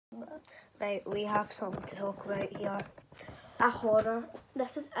Right, we have something to talk about here. A horror.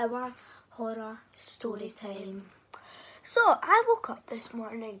 This is our horror story time. So, I woke up this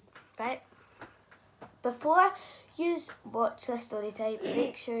morning, right? Before you watch this story time,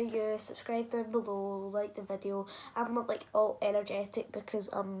 make sure you subscribe down below, like the video. I'm not like all energetic because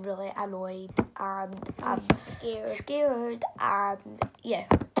I'm really annoyed and I'm scared and yeah.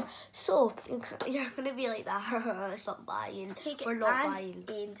 So, you're going to be like that. Stop lying. We're not lying.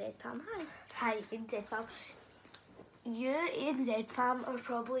 ANZ fam. Hi, ANZ fam. You, ANZ fam, are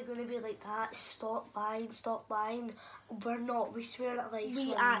probably going to be like that. Stop lying, stop lying. We're not. We swear at life.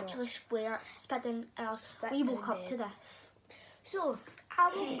 We actually swear. Spitting and I'll spit. We woke up to this. So,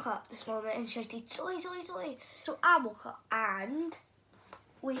 I woke up this morning and shouted, Zoe, Zoe, Zoe. So I woke up And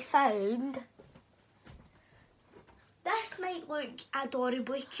we found... This might look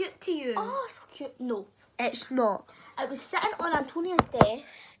adorably cute to you. Oh, so cute. No. It's not. It was sitting on Antonia's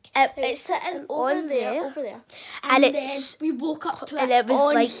desk. It's sitting over there. Over there. And then it's... we woke up to and it was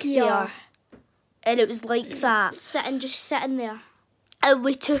on like here. there. And it was like that. Just sitting there. And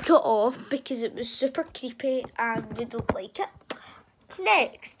we took it off because it was super creepy and we don't like it.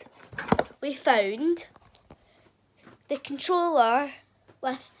 Next, we found the controller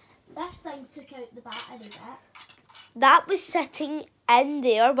With this thing took out the battery bit. that was sitting in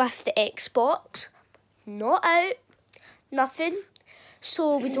there with the Xbox. Not out. Nothing.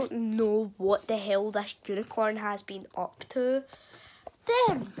 So we don't know what the hell this unicorn has been up to.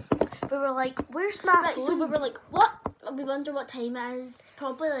 Then we were like, where's my phone? So we were like, what? We wonder what time it is.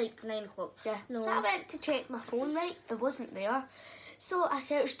 Probably like 9 o'clock. Yeah. No. So I went to check my phone, right? It wasn't there. So I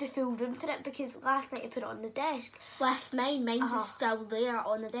searched the full room for it because last night I put it on the desk. With mine's is still there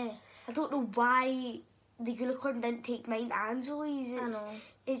on the desk. I don't know why the unicorn didn't take mine and Zoe's. I know.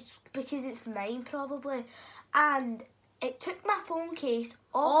 It's because it's mine probably. And it took my phone case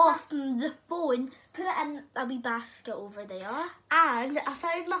Off the phone, put it in a wee basket over there. And I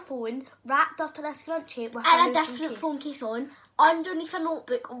found my phone wrapped up in a scrunchie with And a different phone case on, underneath a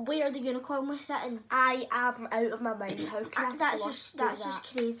notebook where the unicorn was sitting. I am out of my mind. How can That's just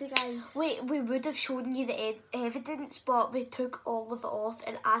crazy, guys. We would have shown you the evidence, but we took all of it off,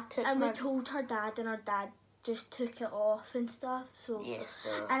 and I took. And we told her dad, and her dad just took it off and stuff. So yes.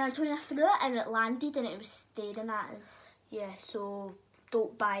 And Antonia threw it, and it landed, and it was staring at us. Yeah. So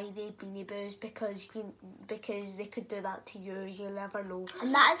don't buy the Beanie Boos because they could do that to you. You never know.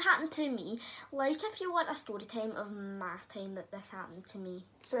 And that has happened to me. Like if you want a story time of my time that this happened to me.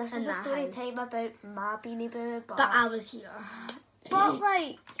 So this is a story time about my Beanie Boo, but I was here. But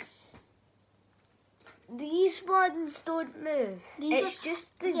like these ones don't move. It's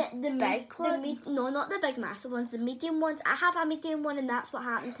just the big ones. No, not the big massive ones. The medium ones. I have a medium one, and that's what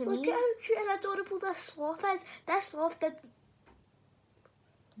happened to me. Look at how cute and adorable this sloth is. This sloth did.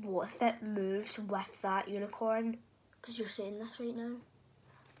 What if it moves with that unicorn? Because you're saying this right now.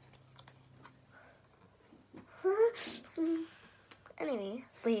 Anyway,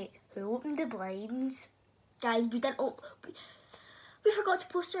 wait, who opened the blinds? Guys, we didn't we forgot to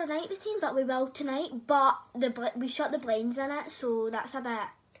post our night routine, but we will tonight. But we shut the blinds in it, so that's a bit...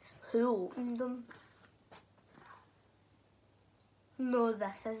 Who opened them? No,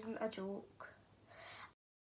 this isn't a joke.